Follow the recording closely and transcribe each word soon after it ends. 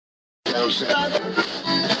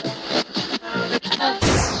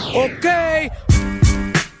Okay.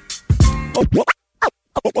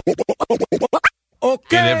 Okay.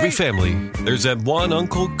 In every family, there's that one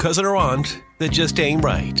uncle, cousin, or aunt that just ain't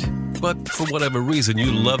right. But for whatever reason,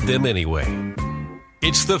 you love them anyway.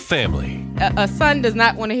 It's the family. A son does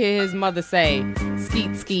not want to hear his mother say,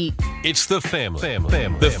 skeet, skeet. It's the family.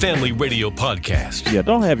 The Family Radio Podcast. Yeah,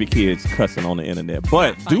 don't have your kids cussing on the internet,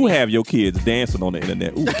 but do have your kids dancing on the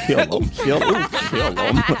internet. Ooh, kill them, kill them.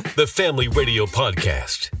 The Family Radio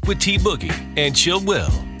Podcast with T-Boogie and Chill Will.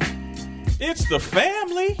 It's the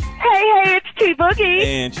family. Hey, it's T-Boogie.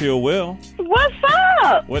 And Chill Will. What's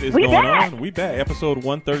up? What is we going back. on? We back. Episode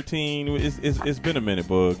 113. It's been a minute,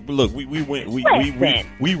 Bug. But look, we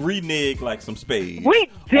reneged like some spades. We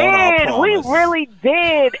did. We really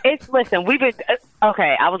did. We've been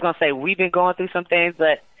okay. I was gonna say we've been going through some things,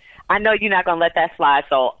 but I know you're not gonna let that slide.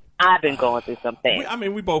 So I've been going through some things.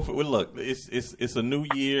 We both look. It's a new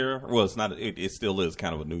year. Well, it's not. It still is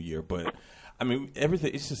kind of a new year, but. I mean,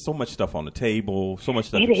 everything, it's just so much stuff on the table, so much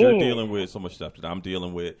stuff that you're dealing with, so much stuff that I'm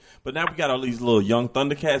dealing with. But now we got all these little young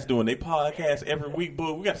Thundercats doing their podcast every week,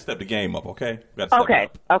 but we got to step the game up, okay? Okay.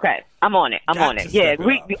 I'm on it. Yeah,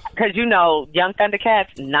 because young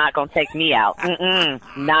Thundercats not going to take me out.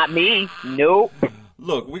 Not me. Nope.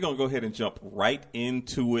 Look, we're going to go ahead and jump right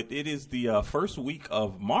into it. It is the first week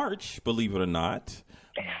of March, believe it or not.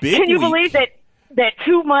 Can you believe that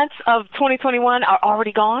 2 months of 2021 are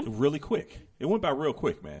already gone? Really quick. It went by real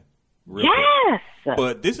quick, man. Quick.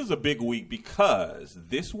 But this is a big week because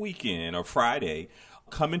this weekend, or Friday,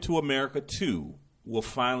 Coming to America 2 will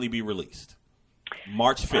finally be released.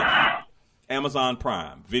 March 5th. Amazon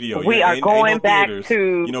Prime Video. We are going back theaters.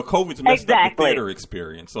 to... COVID's messed up the theater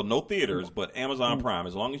experience. So no theaters, but Amazon Prime.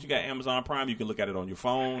 As long as you got Amazon Prime, you can look at it on your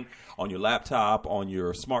phone, on your laptop, on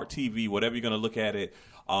your smart TV, whatever you're going to look at it.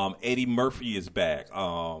 Eddie Murphy is back.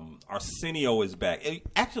 Arsenio is back.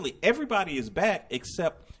 Actually, everybody is back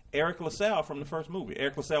except Eric LaSalle from the first movie.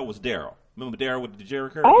 Eric LaSalle was Daryl. Remember Daryl with the Jerry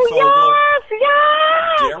Curl? Oh, yes.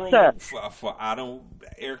 Daryl,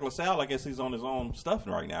 Eric LaSalle, I guess he's on his own stuff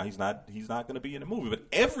right now. He's not going to be in the movie, but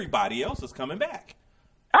everybody else is coming back.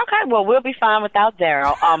 Okay, well, we'll be fine without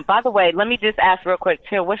Daryl. By the way, let me just ask real quick,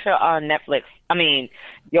 Chill, what's your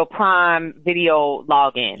your Prime Video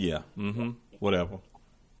login? Yeah, whatever.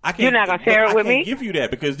 You're not going to share it with me? I can't give you that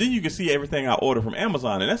because then you can see everything I order from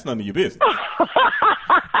Amazon, and that's none of your business.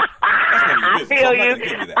 I feel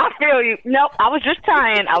you. Nope, I was just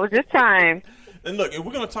trying. And look,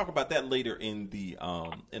 we're going to talk about that later in the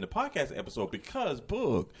podcast episode because,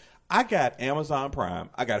 Boog, I got Amazon Prime,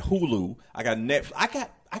 I got Hulu, I got Netflix,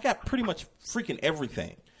 I got pretty much freaking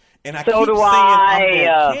everything. And I keep saying I'm going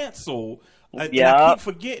to cancel, and I keep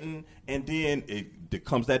forgetting, and then it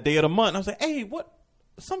comes that day of the month, and I was like, hey, what?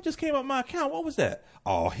 Something just came up my account. What was that?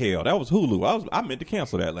 Oh, hell, that was Hulu. I meant to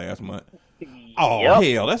cancel that last month. Oh,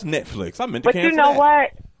 hell, that's Netflix. I meant to cancel that. But you know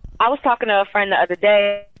what? I was talking to a friend the other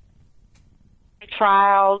day.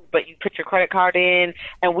 Trials, but you put your credit card in,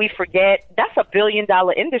 and we forget. That's $1 billion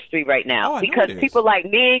industry right now because people like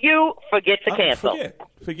me and you forget to cancel.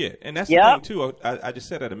 Forget. And that's the thing, too. I just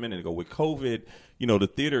said that a minute ago. With COVID, the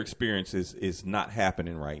theater experience is not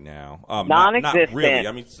happening right now. Non-existent. Not really.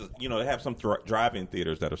 I mean, they have some drive-in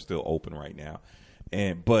theaters that are still open right now.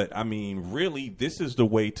 But, I mean, really, this is the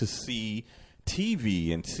way to see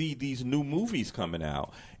TV and see these new movies coming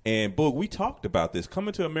out. And, Boog, we talked about this.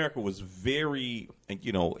 Coming to America was very,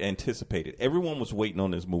 anticipated. Everyone was waiting on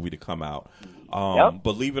this movie to come out.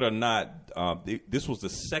 Believe it or not, this was the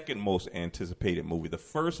second most anticipated movie. The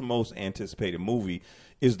first most anticipated movie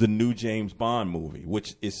is the new James Bond movie,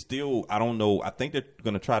 which is still, I don't know, I think they're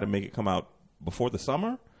going to try to make it come out before the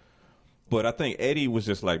summer. But I think Eddie was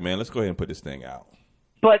just like, man, let's go ahead and put this thing out.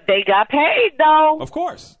 But they got paid, though. Of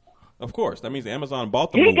course. That means Amazon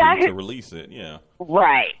bought the movie to release it. Yeah.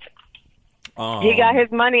 Right. He got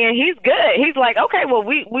his money, and he's good. He's like, okay, well,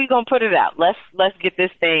 we going to put it out. Let's get this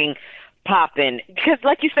thing popping. Because,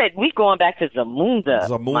 like you said, we going back to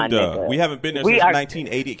Zamunda. We haven't been there since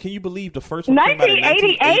 1980. Can you believe the first one came out in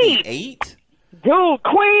 1988? Dude,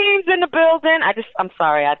 Queens in the building. I'm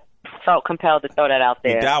sorry. I felt compelled to throw that out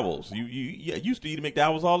there. McDowell's. You used to eat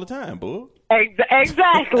McDowell's all the time, boo.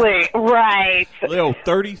 Exactly. Right.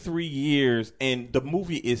 33 years, and the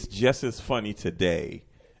movie is just as funny today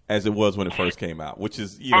as it was when it first came out, which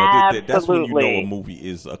is, that's when you know a movie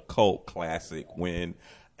is a cult classic. When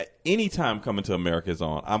anytime Coming to America is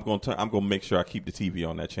on, I'm gonna make sure I keep the TV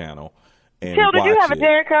on that channel. And Chill, did you have a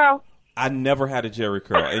Jerry curl? I never had a Jerry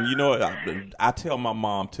curl, and you know what? I tell my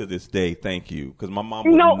mom to this day, thank you, because my mom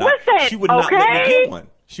would not let me get one.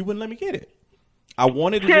 She wouldn't let me get it. I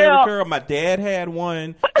wanted a Jerry curl. My dad had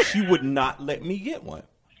one. She would not let me get one.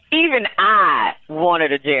 Even I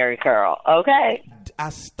wanted a Jerry curl, okay? I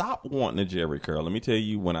stopped wanting a Jerry curl. Let me tell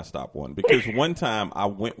you when I stopped wanting. Because one time I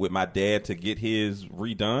went with my dad to get his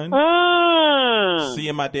redone.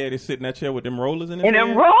 Seeing my daddy sit in that chair with them rollers in his hand. And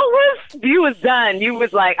them rollers? You was done. You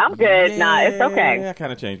was like, I'm good. Nah, it's okay. I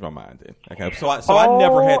kind of changed my mind then. I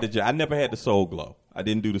never had the Soul Glow. I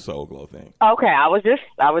didn't do the Soul Glow thing. Okay, I was just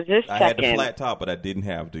checking. I had the flat top, but I didn't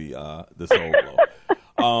have the Soul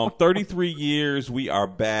Glow. 33 years, we are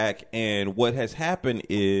back, and what has happened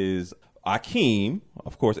is Akeem,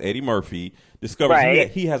 of course, Eddie Murphy,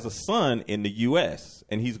 discovers he has a son in the U.S.,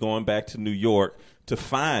 and he's going back to New York to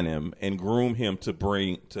find him and groom him to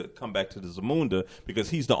come back to the Zamunda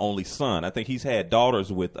because he's the only son. I think he's had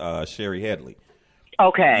daughters with Sherry Headley.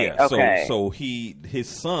 Okay. Yeah, okay. So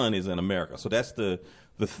his son is in America. So that's the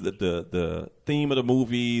theme of the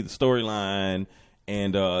movie, the storyline,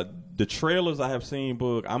 and the trailers I have seen.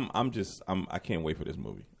 Boog, I can't wait for this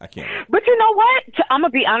movie. I can't wait. But you know what? I'm gonna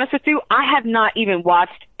be honest with you. I have not even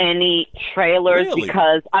watched any trailers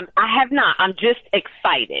because I have not. I'm just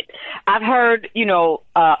excited. I've heard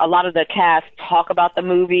a lot of the cast talk about the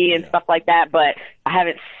movie and stuff like that, but I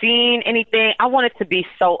haven't seen anything. I want it to be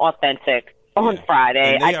so authentic. On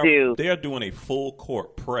Friday, They are doing a full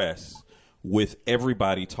court press with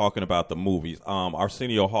everybody talking about the movies.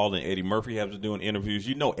 Arsenio Hall and Eddie Murphy have been doing interviews.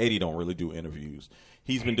 Eddie don't really do interviews.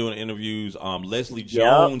 He's been doing interviews. Leslie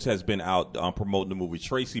Jones has been out promoting the movie.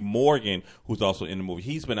 Tracy Morgan, who's also in the movie,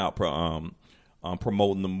 he's been out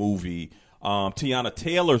promoting the movie. Tiana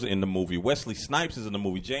Taylor's in the movie. Wesley Snipes is in the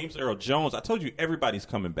movie. James Earl Jones. I told you everybody's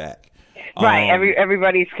coming back. Right,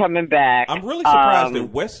 everybody's coming back. I'm really surprised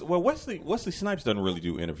that Wesley Snipes doesn't really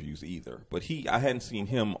do interviews either. But I hadn't seen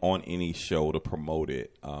him on any show to promote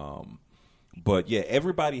it. But yeah,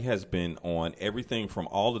 everybody has been on everything from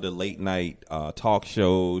all of the late night talk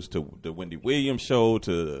shows to the Wendy Williams show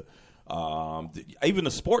to even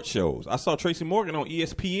the sports shows. I saw Tracy Morgan on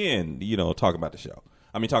ESPN, talking about the show.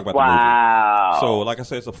 Talk about the movie. So, like I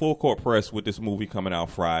said, it's a full court press with this movie coming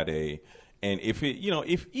out Friday. And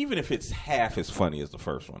even if it's half as funny as the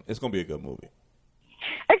first one, it's going to be a good movie.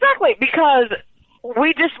 Exactly, because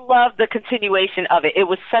we just love the continuation of it. It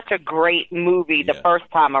was such a great movie the first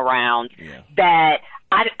time around that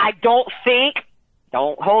I don't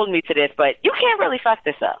hold me to this, but you can't really fuck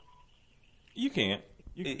this up. You can't.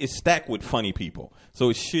 It's stacked with funny people, so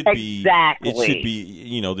it should be. Exactly. It should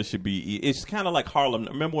be. This should be. It's kind of like Harlem.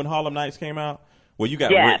 Remember when Harlem Nights came out? Well, you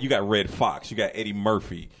got Red Fox, you got Eddie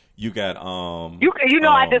Murphy, you got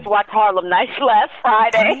I just watched Harlem Nights last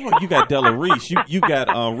Friday. You got Della Reese, you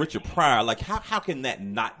got Richard Pryor. Like how can that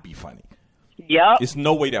not be funny? Yep. It's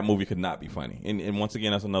no way that movie could not be funny. And once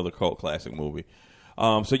again, that's another cult classic movie.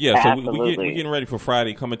 So we're getting ready for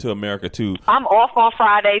Friday, Coming to America 2. I'm off on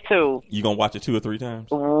Friday too. You gonna watch it 2 or 3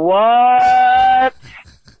 times? What?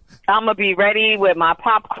 I'm gonna be ready with my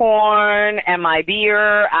popcorn and my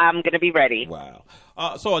beer. I'm gonna be ready. Wow.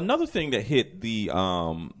 So another thing that hit the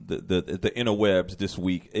interwebs this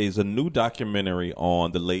week is a new documentary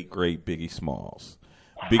on the late great Biggie Smalls.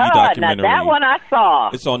 Documentary. Now that one I saw.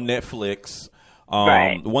 It's on Netflix.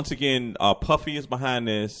 Right. Once again, Puffy is behind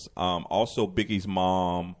this. Also Biggie's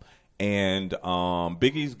mom and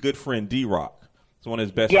Biggie's good friend D-Rock. It's one of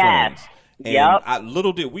his best friends. And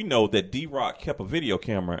little did we know that D-Rock kept a video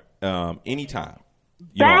camera anytime.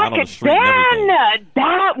 Back out on the street and everything.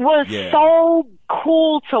 That was so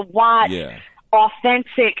cool to watch.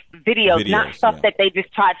 Authentic videos, not stuff that they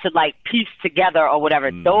just tried to piece together or whatever.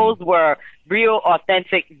 Those were real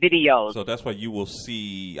authentic videos. So that's why you will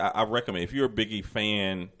see. I recommend if you're a Biggie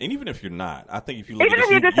fan, and even if you're not, I think if you look even at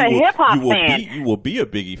if you're just a hip hop fan, you will be a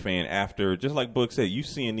Biggie fan after. Just like Book said, you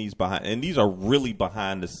seeing these behind, and these are really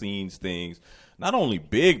behind the scenes things. Not only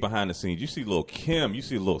big behind the scenes, you see Lil' Kim, you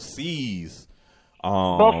see Lil' C's.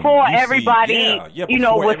 Before everybody,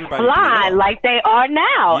 was flying like they are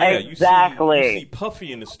now. Yeah, exactly. You see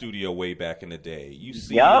Puffy in the studio way back in the day. You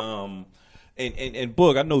see, and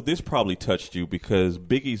Boog, I know this probably touched you because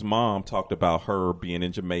Biggie's mom talked about her being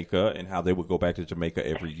in Jamaica and how they would go back to Jamaica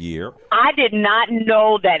every year. I did not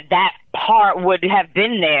know that part would have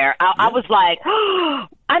been there. I was like,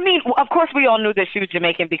 I mean, of course we all knew that she was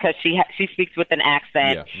Jamaican because she speaks with an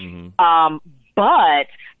accent. Yeah. But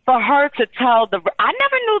for her to tell I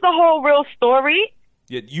never knew the whole real story.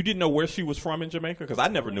 Yeah, you didn't know where she was from in Jamaica? Because I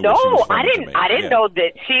never knew where she was from in Jamaica. I didn't know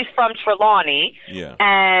that she's from Trelawney. Yeah.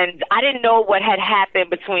 And I didn't know what had happened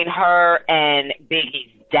between her and Biggie's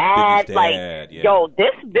dad. This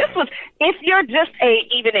was, if you're just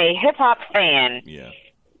even a hip hop fan. Yeah.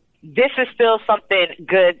 this is still something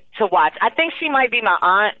good to watch. I think she might be my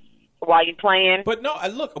aunt while you playing. But no,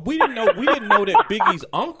 look, we didn't know that Biggie's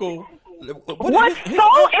uncle was so influential.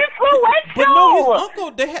 But no, his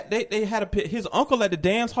uncle, they had his uncle at the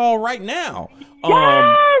dance hall right now.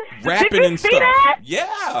 Yes. Rapping Did you and see stuff. that? Yeah.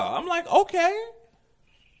 I'm like, okay.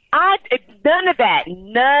 None of that.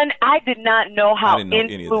 None. I did not know how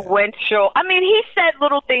influential. I mean, he said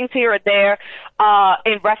little things here or there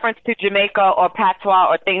in reference to Jamaica or patois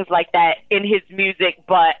or things like that in his music,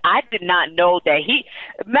 but I did not know that he.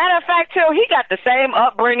 Matter of fact, too, he got the same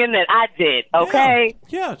upbringing that I did. Okay.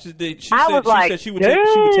 Yeah. She said she would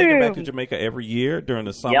take him back to Jamaica every year during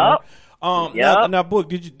the summer. Yep. Now, Book,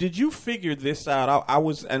 did you figure this out? I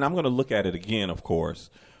was, and I'm going to look at it again, of course.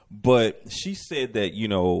 But she said that,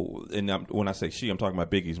 and when I say she, I'm talking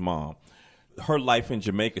about Biggie's mom. Her life in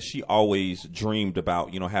Jamaica, she always dreamed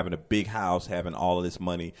about, having a big house, having all of this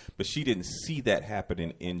money. But she didn't see that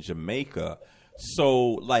happening in Jamaica.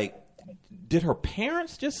 So, like, did her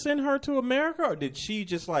parents just send her to America? Or did she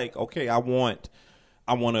just like, okay, I want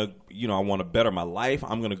to better my life.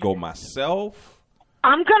 I'm going to go myself.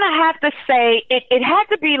 I'm going to have to say it had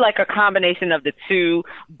to be like a combination of the two,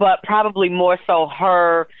 but probably more so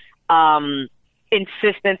her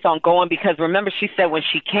insistence on going, because remember she said when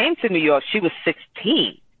she came to New York, she was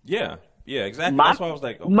 16. Yeah, exactly. That's why I was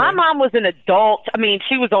like, okay. My mom was an adult. I mean,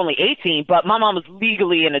 she was only 18, but my mom was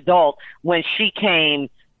legally an adult when she came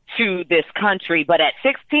to this country. But at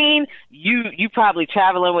 16, you probably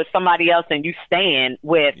traveling with somebody else and you staying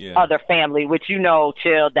with other family, which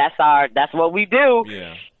Chill. That's what we do.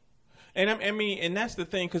 Yeah, and I mean, and that's the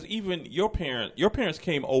thing, because even your parents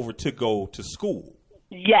came over to go to school.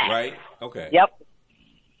 Yes. Right. Okay. Yep.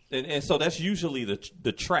 And so that's usually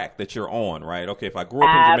the track that you're on, right? Okay, if I grew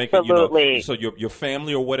up in Jamaica, so your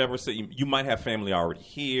family or whatever, so you might have family already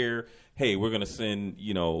here. Hey, we're gonna send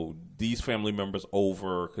these family members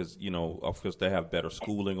over because of course they have better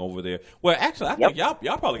schooling over there. Well, actually, I think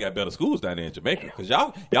y'all probably got better schools down there in Jamaica because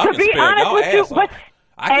y'all can spell y'all ass off.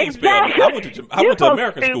 I can't spell. I went to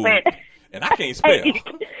American school and I can't spell.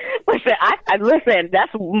 Listen,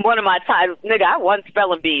 that's one of my titles, nigga. I won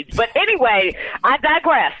spelling bees, but anyway, I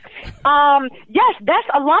digress. Yes, that's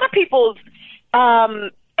a lot of people's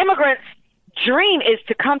immigrants' dream is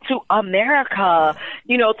to come to America,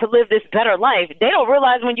 to live this better life. They don't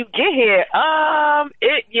realize when you get here,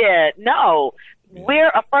 we're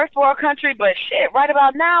a first world country, but shit, right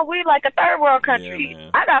about now, we like a third world country.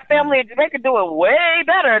 Yeah, I got family in Jamaica doing way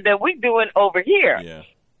better than we doing over here. Yeah.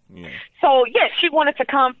 So, she wanted to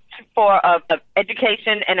come for a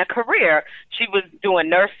education and a career. She was doing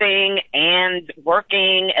nursing and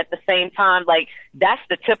working at the same time. Like, that's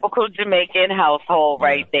the typical Jamaican household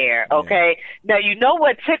right there, okay? Now,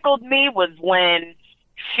 what tickled me was when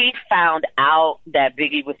she found out that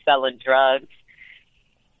Biggie was selling drugs.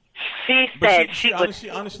 She said she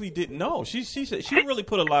honestly didn't know. She said she really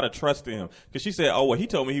put a lot of trust in him because she said, "Oh, well, he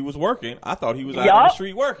told me he was working. I thought he was out on the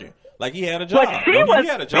street working, like he had a job. He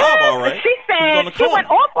had a job, all right." She said she went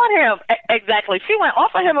off on him. Exactly, she went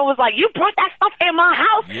off on him and was like, "You brought that stuff in my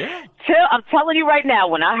house." Yeah. I'm telling you right now,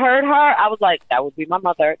 when I heard her, I was like, "That would be my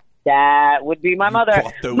mother. That would be my mother.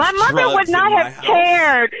 My mother would not have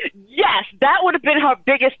cared." Yes, that would have been her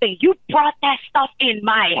biggest thing. You brought that stuff in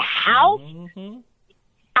my house. Mm-hmm.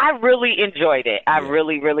 I really enjoyed it. I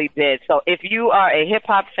really, really did. So if you are a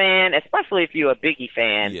hip-hop fan, especially if you're a Biggie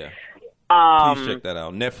fan, please check that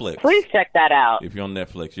out. Netflix. Please check that out. If you're on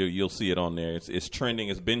Netflix, you'll see it on there. It's trending.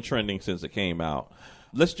 It's been trending since it came out.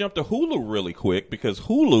 Let's jump to Hulu really quick because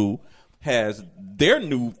Hulu has their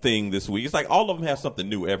new thing this week. It's like all of them have something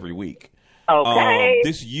new every week. Okay.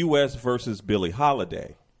 This U.S. versus Billie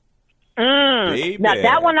Holiday. Now,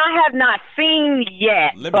 that one I have not seen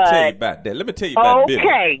yet. Let me tell you about that. Let me tell you about Billie.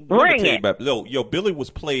 Okay, bring it. Yo, Billie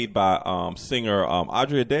was played by singer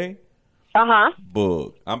Audrey Day.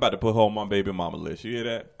 Bug. I'm about to put her on my baby mama list. You hear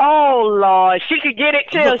that? Oh, Lord. She could get it,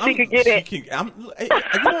 Chill. She could get it.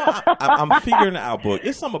 I'm figuring it out, Bug.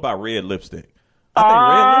 It's something about red lipstick. I think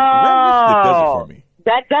red lipstick does it for me.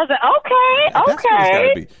 That doesn't. Okay. That's what it's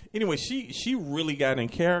gotta be. Anyway, she really got in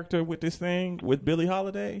character with this thing with Billie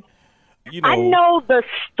Holiday. I know the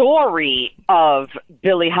story of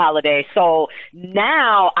Billie Holiday, so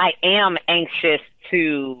now I am anxious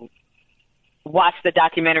to watch the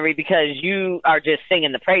documentary because you are just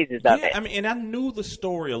singing the praises of it. I mean, and I knew the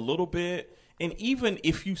story a little bit, and even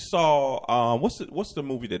if you saw what's the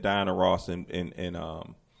movie that Diana Ross and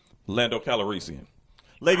Lando Calrissian,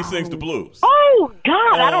 Lady Sings the Blues. Oh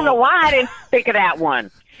God, I don't know why I didn't think of that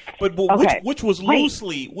one. But which was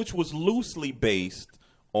loosely based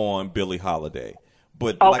on Billie Holiday.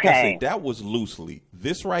 But like I said, that was loosely.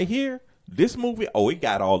 This right here, this movie, it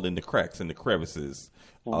got all in the cracks and the crevices.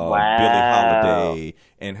 Billie Holiday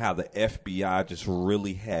and how the FBI just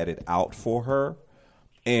really had it out for her.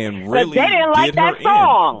 And really they didn't like that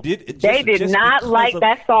song. They did not like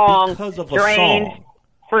that song. Because of a Strange song.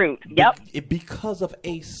 Fruit. Yep. Because of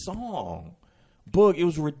a song. Boog, it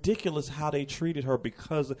was ridiculous how they treated her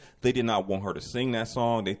because they did not want her to sing that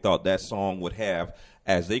song. They thought that song would have,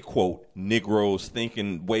 as they quote, Negroes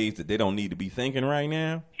thinking ways that they don't need to be thinking right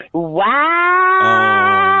now. Wow.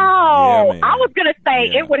 Yeah, I was going to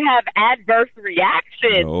say it would have adverse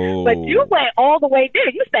reactions, but you went all the way there.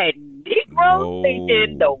 You said Negroes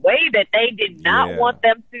thinking the way that they did not want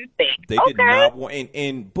them to think. They did not want,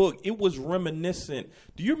 and Boog, it was reminiscent.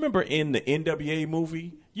 Do you remember in the NWA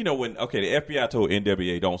movie? You know when the FBI told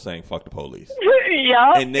NWA don't sing "fuck the police,"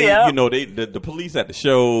 and they, the police at the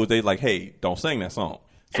shows, they like, hey, don't sing that song.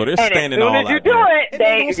 So they're standing all out there. As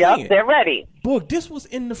soon as you do it, they're ready. Book, this was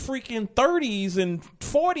in the freaking 30s and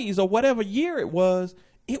 40s or whatever year it was.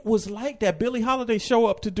 It was like that. Billie Holiday show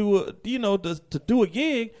up to do to do a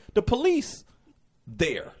gig. The police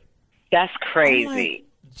there. That's crazy. Like,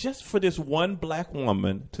 just for this one black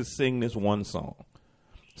woman to sing this one song.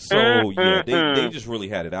 So they just really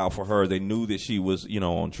had it out for her. They knew that she was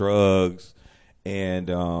on drugs. And,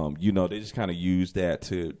 they just kind of used that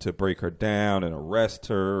to break her down and arrest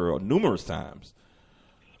her numerous times.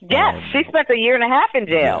 Yes, she spent a year and a half in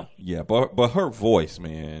jail. Yeah, but her voice,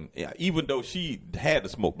 man, even though she had to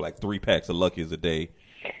smoke like 3 packs of Luckies a day.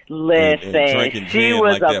 Listen, and drinking gin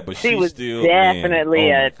like that, but she was still definitely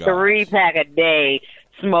a 3-pack a day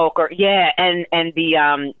smoker. Yeah, and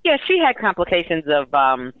the she had complications of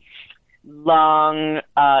lung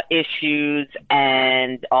issues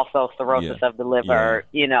and also cirrhosis of the liver,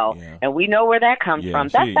 and we know where that comes from.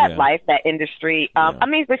 That's life, that industry. I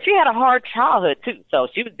mean, but she had a hard childhood too, so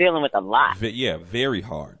she was dealing with a lot. Very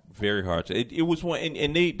hard. It was one,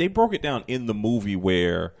 and they broke it down in the movie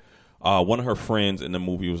where one of her friends in the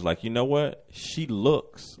movie was like, you know what? She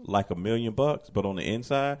looks like $1 million, but on the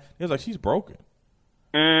inside, it was like she's broken.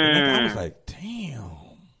 And I was like, damn.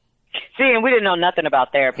 See, and we didn't know nothing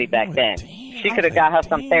about therapy back then. She could have got her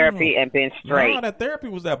some therapy and been straight. No, that therapy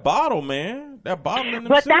was that bottle, man. That bottle in the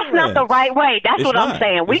But that's not the right way. That's what I'm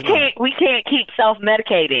saying. We can't keep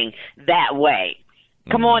self-medicating that way.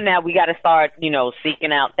 Come on now, we got to start,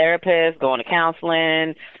 seeking out therapists, going to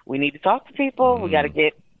counseling. We need to talk to people. We got to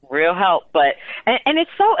get real help. But and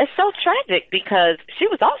it's so tragic because she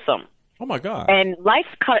was awesome. Oh my God! And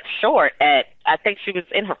life's cut short at, I think she was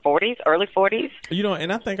in her 40s, early 40s.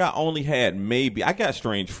 And I think I only had I got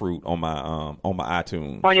Strange Fruit on my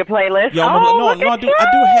iTunes. On your playlist? Yeah, I do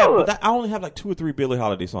have. I only have like 2 or 3 Billie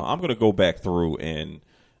Holiday songs. I'm gonna go back through and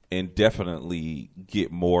definitely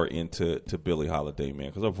get more into Billie Holiday, man,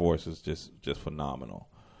 because her voice is just phenomenal.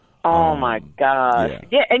 Oh my gosh!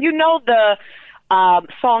 Yeah, and the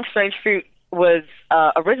song "Strange Fruit" was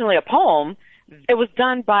originally a poem. It was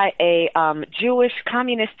done by a Jewish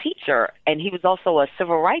communist teacher, and he was also a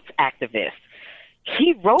civil rights activist.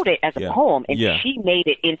 He wrote it as a poem, and she made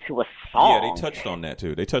it into a song. Yeah, they touched on that,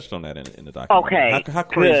 too. They touched on that in the documentary. Okay, How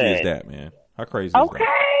crazy is that, man? How crazy is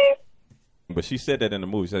that? But she said that in the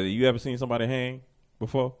movie. She said, you ever seen somebody hang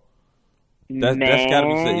before? That's got to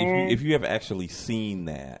be said. If you have actually seen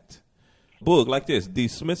that. Book, like this, the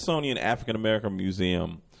Smithsonian African American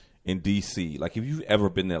Museum in D.C., like if you've ever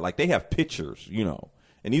been there, like they have pictures,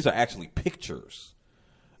 and these are actually pictures.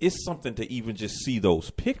 It's something to even just see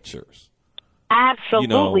those pictures.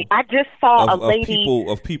 Absolutely. I just saw a lady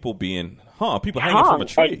of people being people hanging from a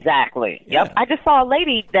tree. Exactly. Yeah. Yep. I just saw a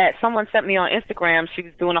lady that someone sent me on Instagram. She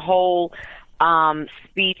was doing a whole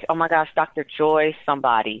speech. Oh my gosh, Dr. Joy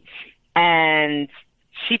somebody. And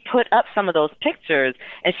she put up some of those pictures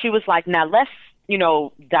and she was like, now let's,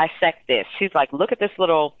 dissect this. She's like, look at this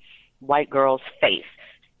little white girl's face.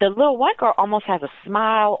 The little white girl almost has a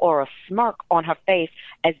smile or a smirk on her face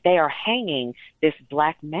as they are hanging this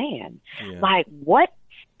black man. Yeah. Like, what?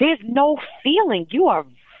 There's no feeling. You are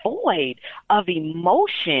void of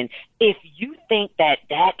emotion if you think that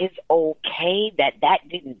is okay, that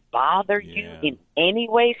didn't bother you in any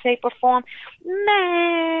way, shape, or form.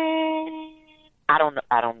 Man, I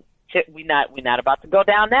don't We're not about to go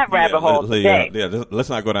down that rabbit hole today. Yeah, let's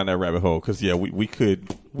not go down that rabbit hole because we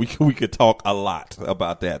could talk a lot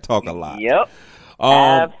about that. Talk a lot. Yep.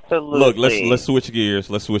 Absolutely. Look, let's switch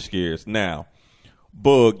gears. Now,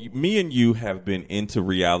 Boog, me and you have been into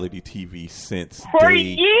reality TV since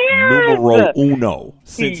numero uno.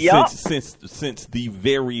 Since the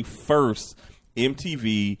very first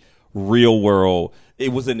MTV Real World.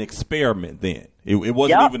 It was an experiment then. It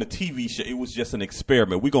wasn't even a TV show. It was just an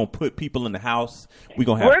experiment. We're going to put people in the house. We're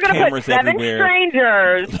going to have cameras everywhere. We're going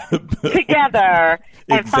to put 7 strangers together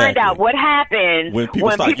and find out what happens when people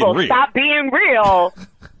stop being real.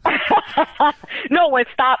 No,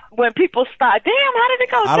 when people stop. Damn, how did it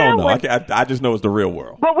go? I don't know. I just know it's the real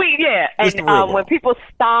world. But when people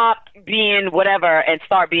stop being whatever and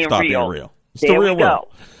start being real. It's the real world.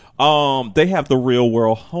 They have the Real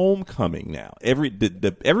World Homecoming now.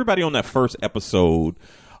 Everybody on that first episode,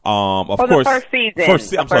 of course, the first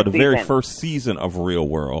season. The very first season of Real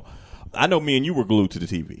World. I know me and you were glued to the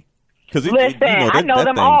TV. Listen, I know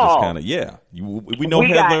them all. We know we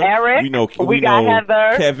Heather. Got Eric. We got know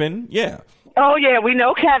Heather. Kevin. Yeah. Oh yeah, we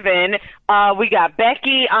know Kevin. We got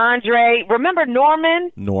Becky, Andre. Remember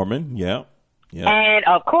Norman? Norman. Yeah. And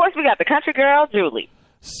of course, we got the country girl, Julie.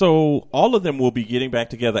 So all of them will be getting back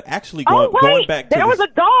together. Actually, going back to there was a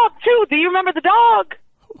dog too. Do you remember the dog?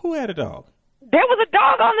 Who had a dog? There was a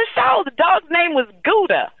dog on the show. The dog's name was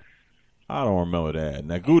Gouda. I don't remember that.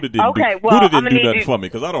 Now Gouda didn't do nothing for me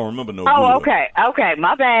because I don't remember no. Oh, Gouda. Okay,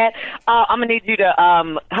 my bad. I'm gonna need you to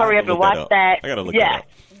hurry up and watch that. I gotta look it up.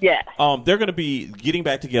 Yeah. They're gonna be getting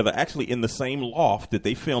back together actually in the same loft that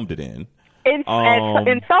they filmed it in. In Soho.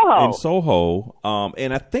 In Soho.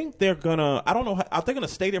 And I think they're gonna. I don't know. Are they gonna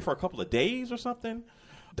stay there for a couple of days or something?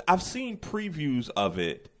 I've seen previews of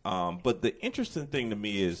it. But the interesting thing to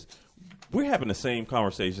me is we're having the same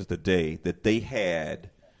conversations today that they had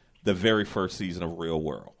the very first season of Real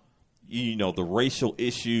World. You know, the racial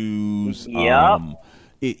issues. Yep.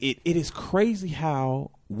 It is crazy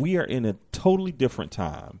how we are in a totally different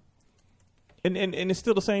time. And it's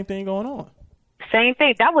still the same thing going on. Same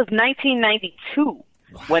thing. That was 1992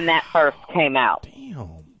 when that first came out.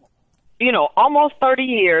 Damn. You know, almost 30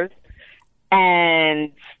 years,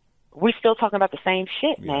 and we're still talking about the same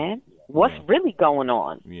shit, man. What's really going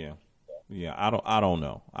on? Yeah. I don't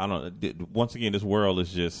know. Once again, this world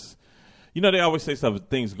is just. You know, they always say stuff.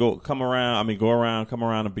 Things go around, come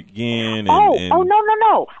around and begin. No.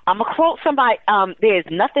 I'm gonna quote somebody. There's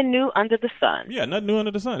nothing new under the sun. Yeah, nothing new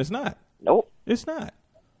under the sun. It's not. Nope. It's not.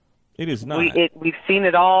 It is not. We've seen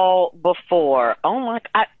it all before. Oh my!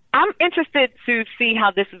 I'm interested to see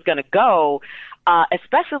how this is going to go,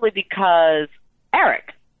 especially because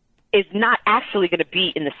Eric is not actually going to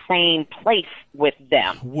be in the same place with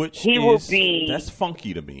them. That's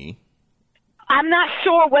funky to me. I'm not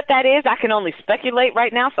sure what that is. I can only speculate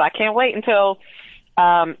right now, so I can't wait until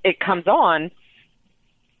it comes on.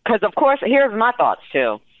 Because, of course, here's my thoughts,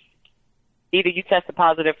 too. Either you tested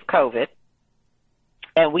positive for COVID,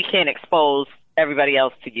 and we can't expose everybody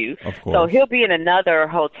else to you. Of course. So he'll be in another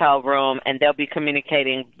hotel room, and they'll be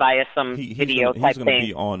communicating via some video type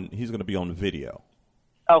thing. He's going to be on video.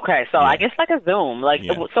 Okay, so I guess like a Zoom.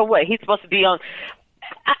 So what? He's supposed to be on.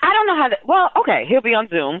 I don't know how that. Well, okay, he'll be on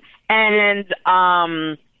Zoom, and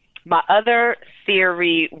my other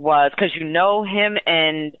theory was because him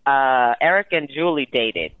and Eric and Julie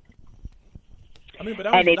dated. I mean, but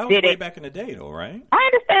that was way back in the day, though, right?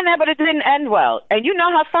 I understand that, but it didn't end well. And you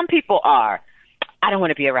know how some people are. I don't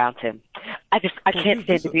want to be around him. I can't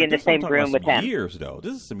stand to be in the same room with him. Years, though.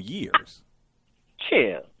 This is some years.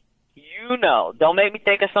 Chill. You know, don't make me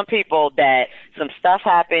think of some people that some stuff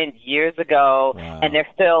happened years ago and they're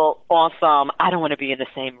still on some, I don't want to be in the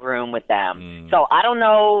same room with them. So I don't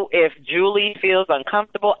know if Julie feels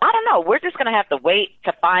uncomfortable. I don't know. We're just going to have to wait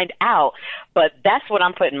to find out. But that's what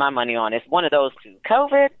I'm putting my money on. It's one of those two,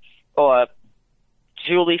 COVID or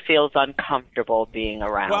Julie feels uncomfortable being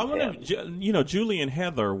around him. Julie and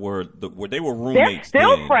Heather were roommates. They're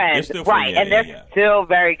still friends, right? And they're still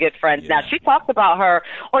very good friends. Yeah. Now she talks about her,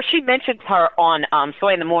 or she mentions her on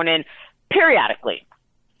Sway in the Morning periodically.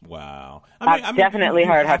 Wow, I've definitely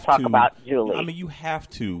heard her talk about Julie. I mean, you have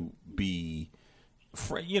to be.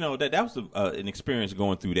 That was an experience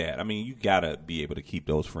going through that. I mean, you gotta be able to keep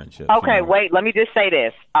those friendships. Okay, wait. Let me just say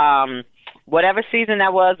this. Whatever season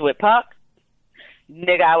that was with Puck.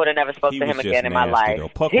 Nigga, I would have never spoken to him again in my life.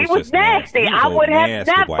 He was nasty. I would have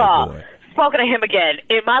never spoken to him again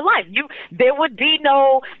in my life. There would be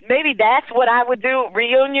no, maybe that's what I would do,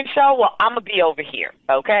 reunion show. Well, I'm going to be over here,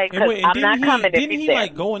 okay? Because I'm not coming if he's there.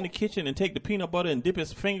 Didn't he, go in the kitchen and take the peanut butter and dip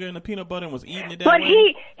his finger in the peanut butter and was eating it that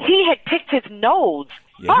way? But he had picked his nose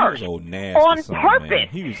first he was nasty on purpose. Man.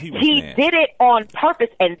 He was he nasty. did it on purpose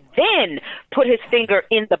and then put his finger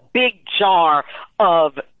in the big jar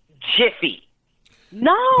of Jiffy.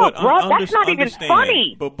 No, bro, that's not even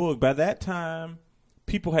funny. But, Boog, by that time,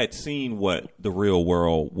 people had seen what the real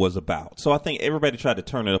world was about. So I think everybody tried to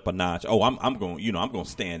turn it up a notch. Oh, I'm going to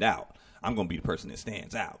stand out. I'm going to be the person that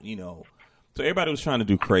stands out, So everybody was trying to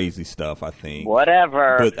do crazy stuff, I think.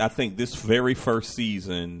 Whatever. But I think this very first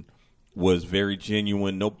season was very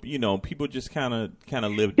genuine. No, people just kind of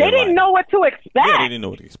lived. They didn't know what to expect. Yeah, they didn't know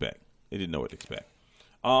what to expect.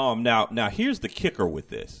 Now here's the kicker with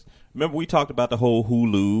this. Remember we talked about the whole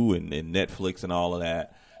Hulu and Netflix and all of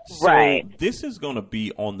that. So right. This is going to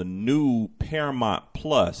be on the new Paramount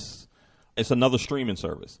Plus. It's another streaming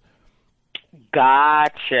service.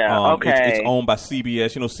 Gotcha. Okay. It's owned by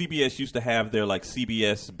CBS. CBS used to have their like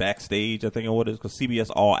CBS Backstage, I think, or what it is, because CBS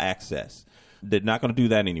All Access. They're not going to do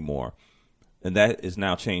that anymore. And that is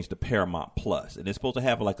now changed to Paramount Plus. And it's supposed to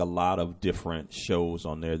have like a lot of different shows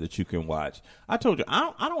on there that you can watch. I told you,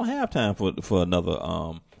 I don't have time for another,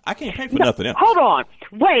 I can't pay for nothing else. Hold on.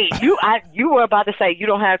 Wait, you were about to say you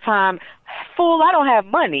don't have time. Fool, I don't have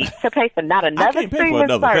money to pay for not another streaming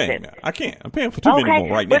service. I can't. I'm paying for too many more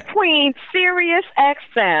right now. Between Sirius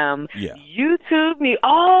XM, YouTube,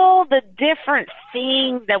 all the different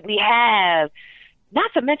things that we have, not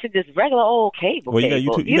to mention this regular old cable. Well, you got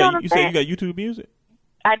YouTube. You say you got YouTube Music?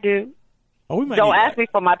 I do. Oh, we might don't ask me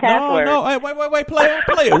for my password. No, hey, wait, player.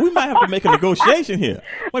 We might have to make a negotiation here.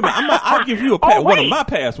 Wait a minute, I'll give you one of my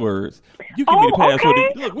passwords. You give me the password.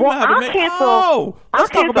 Okay. Look, we might have to make. Let's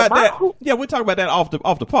talk about that. Yeah, we'll talk about that off the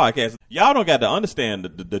podcast. Y'all don't got to understand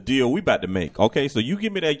the deal we about to make. Okay, so you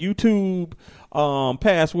give me that YouTube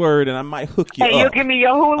password, and I might hook you up. Hey, you give me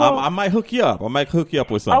your Hulu. I might hook you up. I might hook you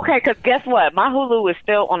up with something. Okay, because guess what? My Hulu is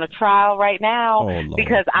still on a trial right now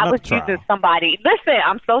because I was using somebody. Listen,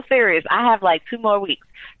 I'm so serious. I have like 2 more weeks,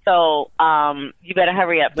 so you better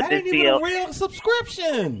hurry up with this deal. That ain't even a real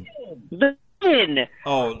subscription. I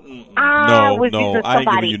I was using ain't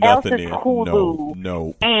giving you nothing there. Hulu.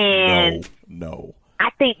 No. I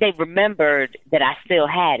think they remembered that I still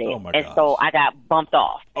had it, so I got bumped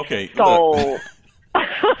off. Okay, so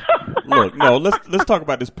let's talk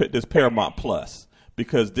about this Paramount Plus,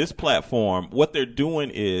 because this platform, what they're doing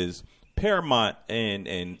is Paramount and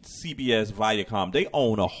CBS Viacom, they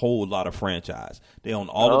own a whole lot of franchise. They own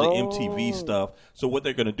all of the MTV stuff. So what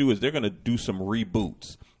they're going to do is they're going to do some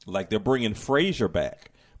reboots. Like they're bringing Frasier back,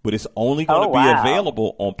 but it's only going to be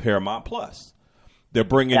available on Paramount Plus. They're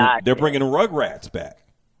bringing Rugrats back.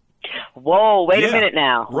 Whoa! Wait a minute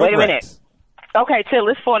now. Rugrats. Wait a minute. Okay, Till,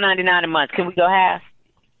 it's $4.99 a month. Can we go half?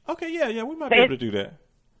 Okay, yeah, we might be able to do that.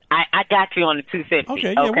 I got you on the $250.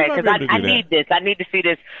 Okay, because I need this. I need to see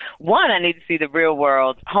this. One, I need to see the Real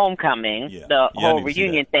World Homecoming, the whole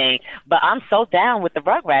reunion thing. But I'm so down with the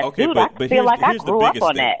Rugrats. Okay, dude, but I feel like I grew up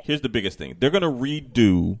on that. Here's the biggest thing. They're going to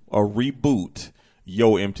redo or reboot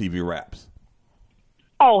Yo MTV Raps.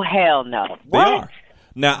 Oh, hell no. They are.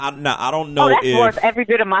 Now I don't know that's worth every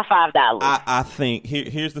bit of my $5. I think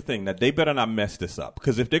here's the thing, that they better not mess this up,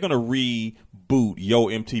 because if they're going to reboot Yo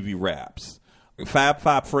MTV Raps, Fab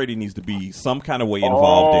Five Freddy needs to be some kind of way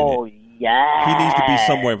involved in it. Oh, yeah. He needs to be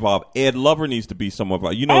somewhere involved. Ed Lover needs to be somewhere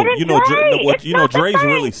involved. Dre's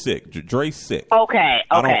really sick. Dre's sick. Okay.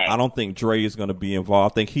 I don't think Dre is going to be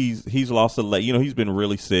involved. I think he's lost a leg. He's been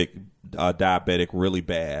really sick, diabetic, really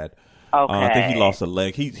bad. Okay. I think he lost a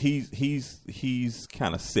leg. He's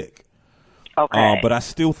kind of sick. Okay. But I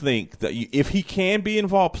still think that if he can be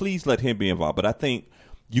involved, please let him be involved. But I think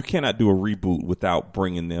you cannot do a reboot without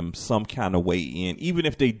bringing them some kind of way in, even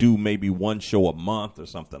if they do maybe one show a month or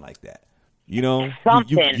something like that. You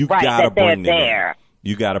got to bring them in.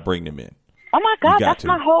 You got to bring them in. Oh my God, that's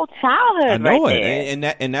my whole childhood. I know right it,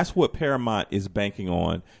 there. and that's what Paramount is banking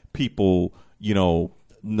on. People,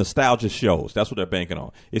 nostalgia shows. That's what they're banking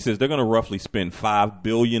on. It says they're going to roughly spend $5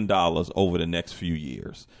 billion over the next few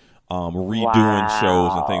years, redoing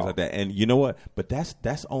shows and things like that. And you know what? But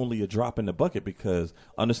that's only a drop in the bucket, because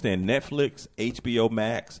understand, Netflix, HBO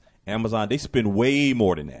Max, Amazon, they spend way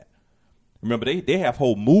more than that. Remember, they have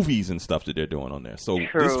whole movies and stuff that they're doing on there. So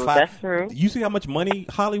that's true. You see how much money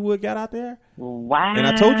Hollywood got out there? Wow. And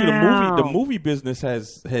I told you the movie business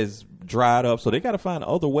has dried up, so they got to find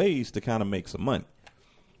other ways to kind of make some money.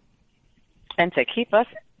 And to keep us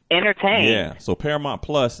entertained. Yeah. So Paramount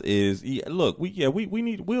Plus is we'll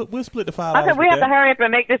split the $5. Okay, we have to hurry up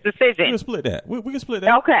and make this decision. We'll split that. We can split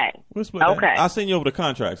that. Okay. We'll split that. I'll send you over the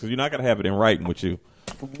contracts, because you're not gonna have it in writing with you.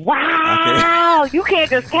 Wow. Okay. You can't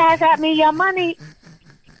just cash out me your money.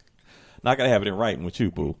 Not gonna have it in writing with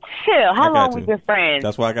you, boo. Chill. How long we been friends?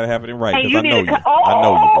 That's why I gotta have it in writing, because I know you. I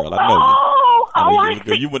know you, girl. I know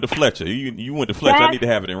you. You went to Fletcher. You went to Fletcher. I need to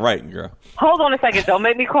have it in writing, girl. Hold on a second. Don't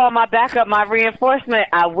make me call my backup, my reinforcement.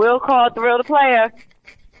 I will call Thrill the Player.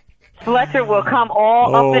 Fletcher will come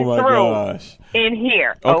all up and through in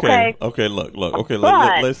here. Okay. Okay. Look. Okay.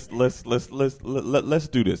 Let's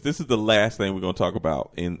do this. This is the last thing we're gonna talk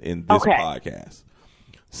about in this podcast.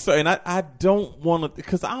 So, and I don't want to,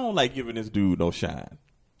 because I don't like giving this dude no shine,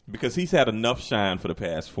 because he's had enough shine for the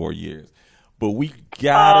past 4 years. But we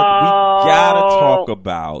gotta talk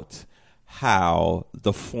about how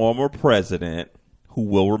the former president, who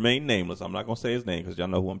will remain nameless, I'm not gonna say his name because y'all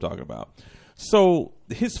know who I'm talking about. So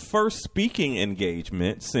his first speaking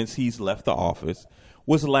engagement since he's left the office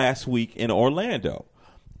was last week in Orlando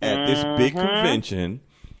at this big convention.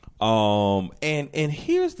 And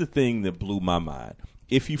here's the thing that blew my mind.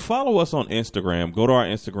 If you follow us on Instagram, go to our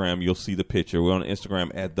Instagram, you'll see the picture. We're on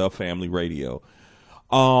Instagram at The Family Radio.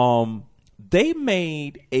 They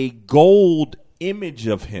made a gold image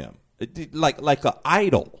of him, like an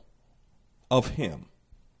idol of him.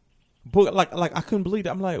 But like I couldn't believe it.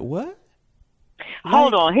 I'm like, what?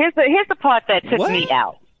 Hold on. Here's the part that took me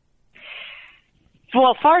out.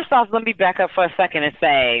 Well, first off, let me back up for a second and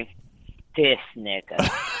say, this nigga.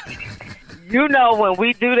 You know, when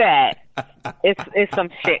we do that, it's some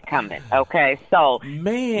shit coming. Okay, so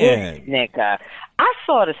man, this nigga. I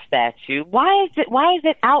saw the statue. Why is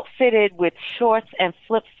it outfitted with shorts and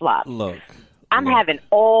flip flops? Look, I'm having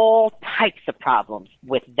all types of problems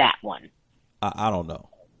with that one. I don't know.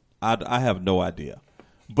 I have no idea.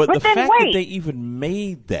 But the fact that they even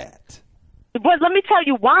made that. But let me tell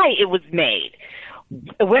you why it was made.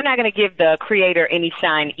 We're not going to give the creator any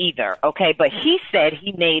shine either, okay? But he said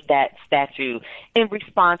he made that statue in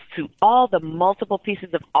response to all the multiple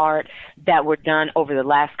pieces of art that were done over the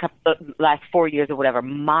last 4 years or whatever,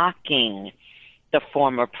 mocking the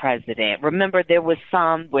former president. Remember, there was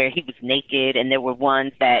some where he was naked, and there were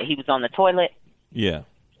ones that he was on the toilet? Yeah.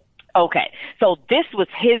 Okay, so this was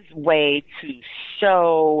his way to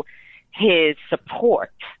show his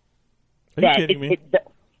support. Are you kidding me?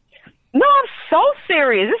 No, I'm so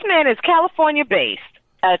serious. This man is California-based.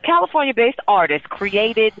 A California-based artist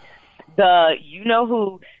created the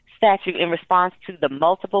you-know-who statue in response to the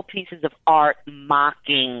multiple pieces of art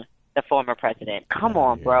mocking the former president. Come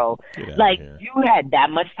on, bro. Like, you had that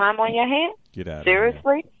much time on your hands? Get out of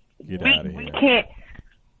Seriously? here. Get out of here. We can't.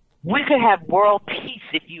 We could have world peace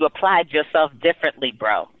if you applied yourself differently,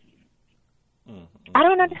 bro. I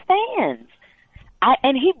don't understand.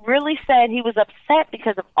 And he really said he was upset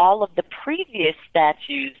because of all of the previous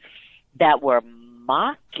statues that were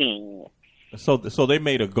mocking. So they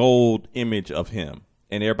made a gold image of him,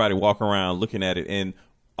 and everybody walk around looking at it and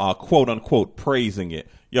quote unquote praising it.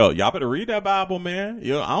 Yo, y'all better read that Bible, man.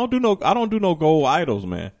 Yo, I don't do no gold idols,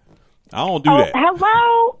 man. I don't do that.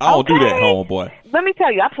 Hello? I don't do that, homeboy. Let me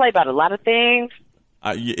tell you, I play about a lot of things.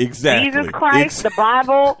 Exactly. Jesus Christ, the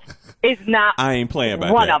Bible is not. I ain't playing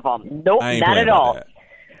about one that. of them. Nope, not at all. That.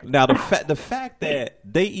 Now the fact that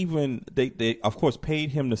they of course paid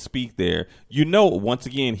him to speak there, once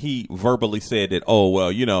again he verbally said that, oh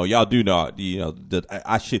well, y'all do not, the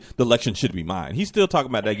election should be mine. He's still talking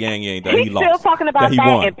about that yang that he lost. He's still talking about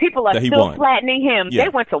that, and people are still flattening him. Yeah. They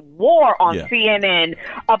went to war on CNN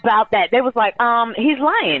about that. They was like, he's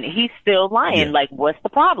lying. He's still lying. Yeah. Like, what's the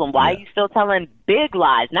problem? Why are you still telling big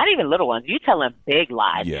lies? Not even little ones. You telling big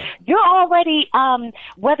lies. Yeah. You're already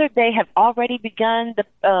whether they have already begun the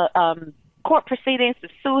court proceedings to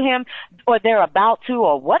sue him, or they're about to,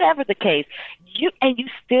 or whatever the case. You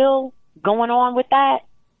still going on with that?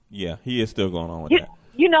 Yeah, he is still going on with that.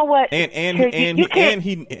 You know what? And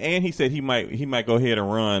he said he might go ahead and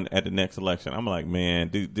run at the next election. I'm like, man,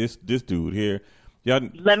 dude, this dude here. Y'all,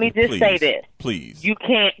 let me just say this, please. You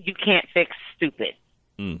can't fix stupid.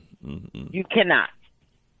 You cannot.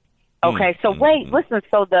 Okay, so wait, listen.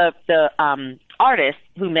 So the artist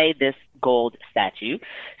who made this gold statue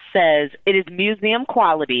says it is museum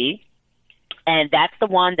quality, and that's the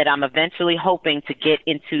one that I'm eventually hoping to get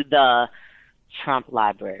into the Trump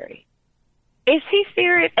library. Is he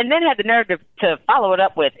serious? And then had the nerve to follow it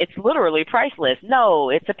up with, it's literally priceless. No,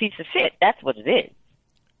 it's a piece of shit. That's what it is.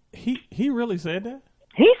 He really said that?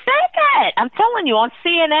 He said that. I'm telling you, on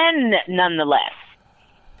CNN, nonetheless.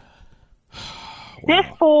 Wow. This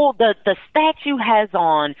fool, the statue has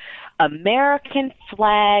on American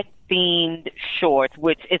flag themed shorts,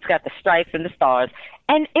 which it's got the stripes and the stars,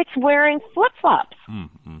 and it's wearing flip-flops.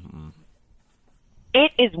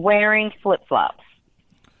 It is wearing flip-flops.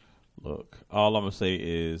 Look, all I'm going to say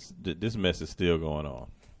is this mess is still going on.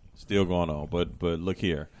 But look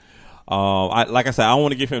here. Like I said, I don't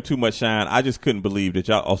want to give him too much shine. I just couldn't believe that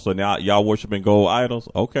y'all also now y'all worshiping gold idols.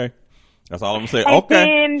 Okay. That's all I'm going to say.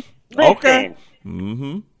 Okay. Okay.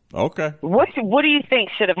 Okay. What do you think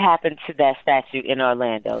should have happened to that statue in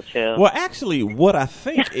Orlando, Chill? Well, actually, what I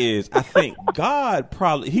think is, God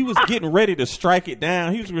he was getting ready to strike it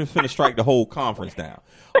down. He was going to strike the whole conference down.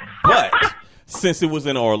 But since it was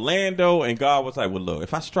in Orlando, and God was like, well, look,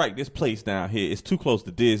 if I strike this place down here, it's too close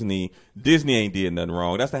to Disney. Disney ain't did nothing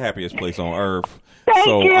wrong. That's the happiest place on earth. Thank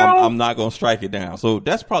you. I'm not going to strike it down. So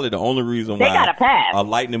that's probably the only reason They why got a pass. a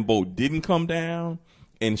lightning bolt didn't come down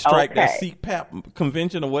and strike that CPAP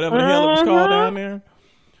convention or whatever the hell it was called down there.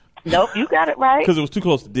 Nope, you got it right. Because it was too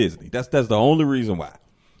close to Disney. That's the only reason why.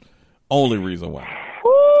 Only reason why.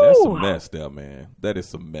 Woo. That's a mess there, man. That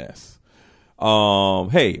is a mess.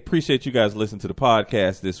 Hey, appreciate you guys listening to the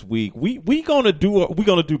podcast this week. We gonna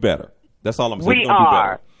do better. That's all I'm saying.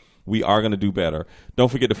 We are gonna do better.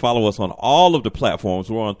 Don't forget to follow us on all of the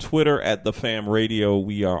platforms. We're on Twitter at The Fam Radio.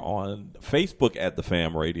 We are on Facebook at The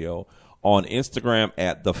Fam Radio. On Instagram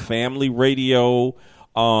at The Family Radio.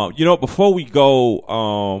 Before we go,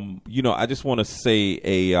 I just want to say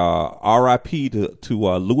a R.I.P.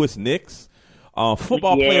 to Lewis Nix,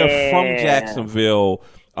 football player from Jacksonville.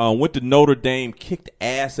 Went to Notre Dame, kicked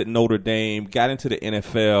ass at Notre Dame, got into the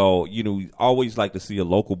NFL. Always like to see a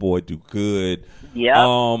local boy do good.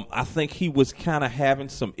 Yeah. I think he was kind of having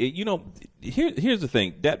some. Here's the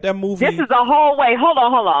thing. That movie. This is a whole way. Hold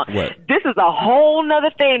on. What? This is a whole nother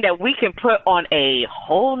thing that we can put on a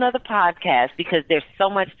whole nother podcast because there's so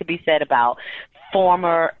much to be said about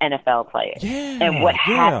former NFL players and what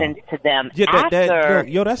happens to them after. That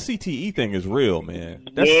CTE thing is real, man.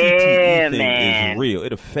 That CTE thing is real.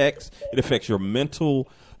 It affects your mental.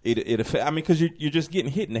 Because you're just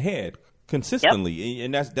getting hit in the head consistently,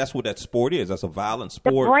 and that's what that sport is. That's a violent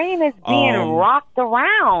sport. The brain is being rocked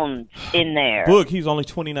around in there. Book, he's only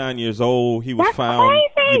 29 years old. He was found,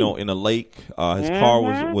 in a lake. His car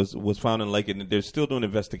was found in a lake, and they're still doing an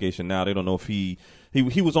investigation now. They don't know if he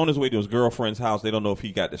was on his way to his girlfriend's house. They don't know if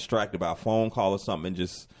he got distracted by a phone call or something. And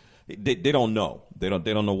just they don't know. They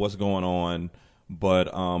don't know what's going on.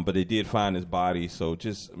 But they did find his body. So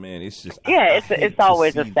just, man, it's just it's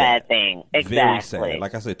always a sad thing. Exactly. Very sad.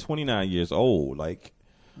 Like I said, 29 years old. Like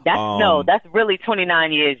that's really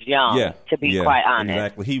 29 years young. To be quite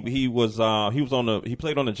honest. Exactly. He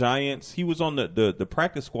played on the Giants. He was on the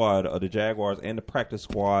practice squad of the Jaguars and the practice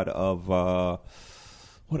squad of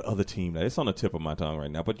what other team? It's on the tip of my tongue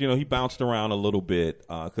right now. But he bounced around a little bit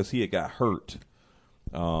because he had got hurt,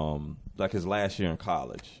 like his last year in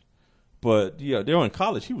college. But they're in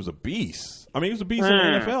college. He was a beast. I mean, he was a beast in the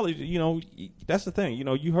NFL. That's the thing.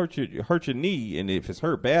 You hurt your knee, and if it's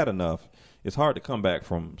hurt bad enough, it's hard to come back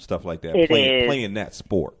from stuff like that. Playing that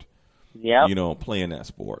sport. Yeah. Playing that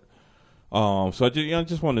sport. So I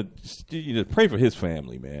just want to pray for his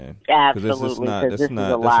family, man. Absolutely.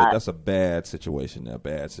 That's a bad situation. A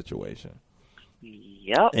bad situation.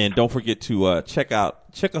 Yep. And don't forget to check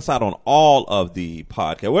us out on all of the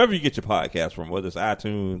podcasts, wherever you get your podcasts from, whether it's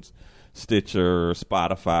iTunes, Stitcher,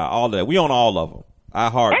 Spotify, all that. We on all of them.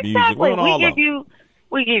 iHeart Music. We on all of them.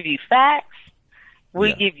 We give you facts.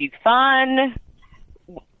 We give you fun.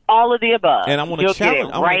 All of the above. And I want to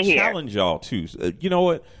challenge y'all too. You know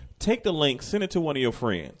what? Take the link, send it to one of your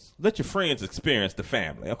friends. Let your friends experience the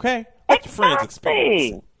family. Okay? Let your friends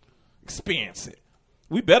experience it.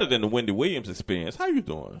 We better than the Wendy Williams experience. How you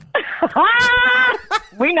doing?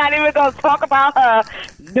 We're not even going to talk about her.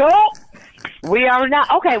 Nope. We are not.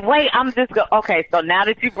 Okay, wait. Okay, so now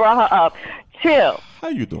that you brought her up, Chill. How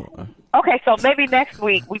you doing? Okay, so maybe next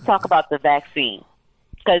week we talk about the vaccine.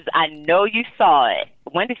 Because I know you saw it.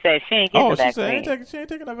 Wendy said she ain't getting the vaccine. She ain't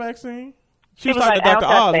taking the vaccine. She was like Dr.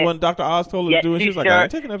 Oz when Dr. Oz told her to do it. She was like, I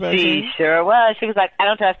ain't taking the vaccine. She sure was. She was like, I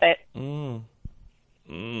don't trust it.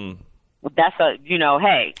 That's hey,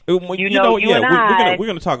 we're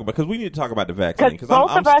going to talk about, because we need to talk about the vaccine, because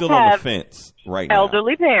I'm still on the fence right now.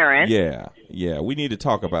 Elderly parents. Yeah, we need to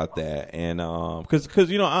talk about that, and because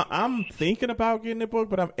I'm thinking about getting the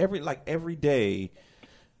book, but I'm every day,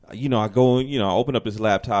 I go and I open up this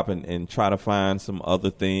laptop and try to find some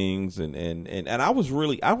other things, and I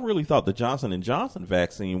really thought the Johnson & Johnson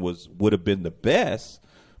vaccine would have been the best,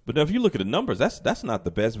 but if you look at the numbers, that's not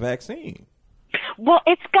the best vaccine. Well,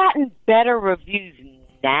 it's gotten better reviews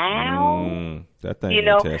now. That thing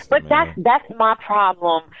ain't tested, but man. that's my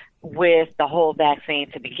problem with the whole vaccine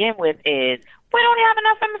to begin with is we don't have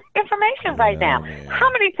enough information right now. Man. How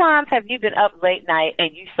many times have you been up late night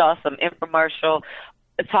and you saw some infomercial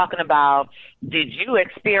talking about, did you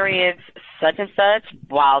experience such and such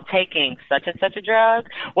while taking such and such a drug?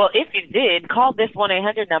 Well, if you did, call this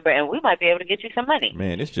 1-800 number and we might be able to get you some money.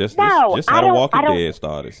 Man, it's just how The Walking Dead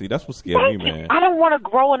started. See, that's what scared me, man. I don't want to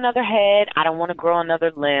grow another head. I don't want to grow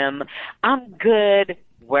another limb. I'm good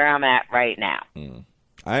where I'm at right now.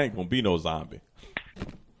 I ain't going to be no zombie.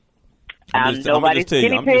 I'm just tell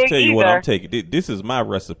you what I'm taking. This is my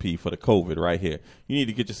recipe for the COVID right here. You need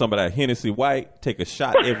to get you some of that Hennessy White. Take a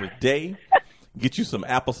shot every day. Get you some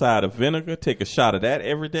apple cider vinegar. Take a shot of that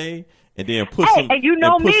every day, and then put some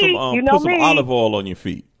olive oil on your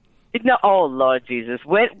feet. No, oh Lord Jesus,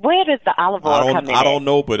 where does the olive oil come in? I don't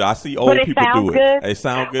know, but I see old people do it. It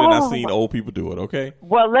sounds good, and I've seen old people do it. Okay.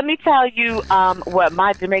 Well, let me tell you what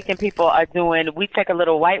my Jamaican people are doing. We take a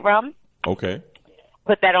little white rum. Okay.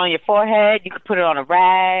 Put that on your forehead. You can put it on a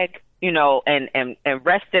rag, and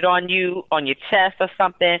rest it on your chest or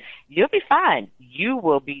something. You'll be fine. You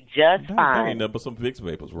will be just fine. I ain't nothing but some Vicks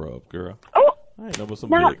Vapors rub, girl. Oh, I ain't nothing but some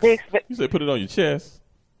Vicks. You said put it on your chest.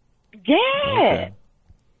 Yeah. Okay.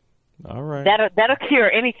 All right. That'll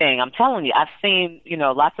cure anything. I'm telling you. I've seen,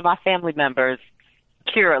 lots of my family members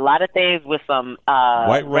cure a lot of things with some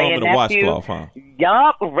white rum and a washcloth, huh?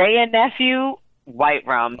 Yup, Ray and Nephew white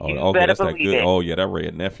rum. You better believe it. Oh yeah, that Ray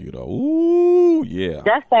and Nephew though. Ooh yeah.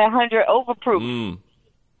 That's that 100 overproof.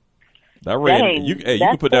 That Ray, you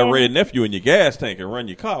can put that Ray and Nephew in your gas tank and run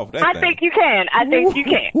your car with that I think you can. I think you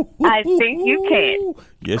can.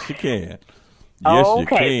 Yes, you can. Yes, you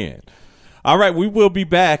can. All right, we will be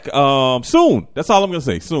back soon. That's all I'm going to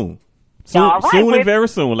say. Soon. Soon and very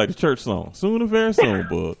soon, like the church song. Soon and very soon,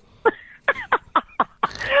 bud.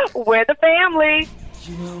 We're the family.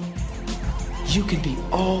 You can be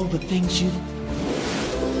all the things you've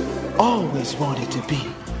always wanted to be.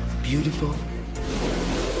 Beautiful,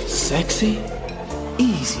 sexy,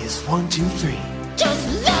 easy as 1, 2, 3. Just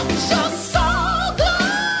let your soul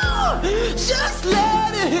glow. Just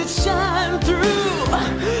let it shine through.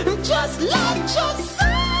 Just let your soul,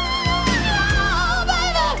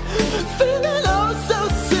 baby, feeling oh so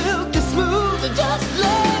silky smooth. Just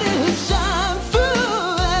let it shine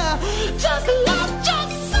through. Just let your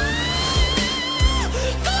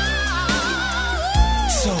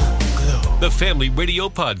soul glow. The Family Radio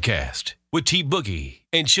Podcast with T-Boogie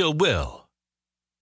and Chill Will.